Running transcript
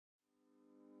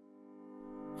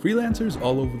Freelancers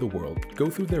all over the world go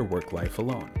through their work life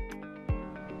alone.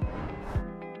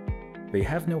 They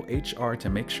have no HR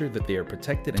to make sure that they are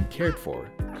protected and cared for,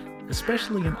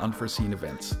 especially in unforeseen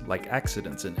events like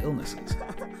accidents and illnesses.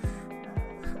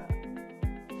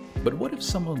 But what if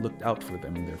someone looked out for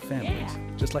them and their families,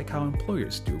 just like how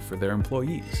employers do for their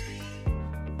employees?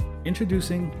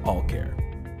 Introducing ALLCARE.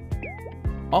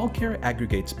 ALLCARE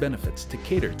aggregates benefits to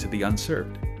cater to the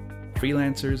unserved.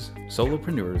 Freelancers,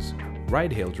 solopreneurs,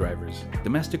 ride-hail drivers,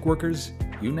 domestic workers,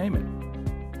 you name it.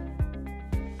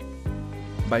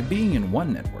 By being in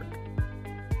one network,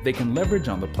 they can leverage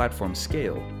on the platform's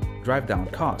scale, drive down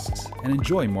costs, and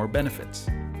enjoy more benefits.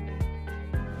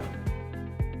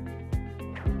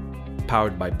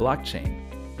 Powered by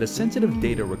blockchain, the sensitive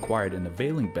data required in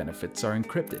availing benefits are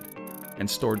encrypted and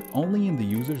stored only in the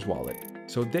user's wallet,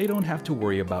 so they don't have to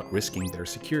worry about risking their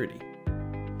security.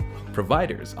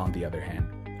 Providers, on the other hand,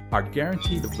 are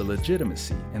guaranteed of the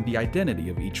legitimacy and the identity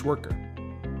of each worker,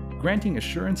 granting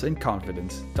assurance and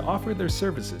confidence to offer their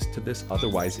services to this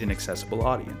otherwise inaccessible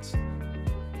audience.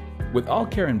 With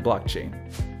ALLCARE and blockchain,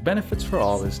 benefits for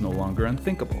all is no longer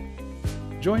unthinkable.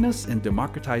 Join us in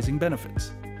democratizing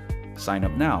benefits. Sign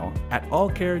up now at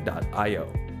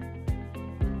allcare.io.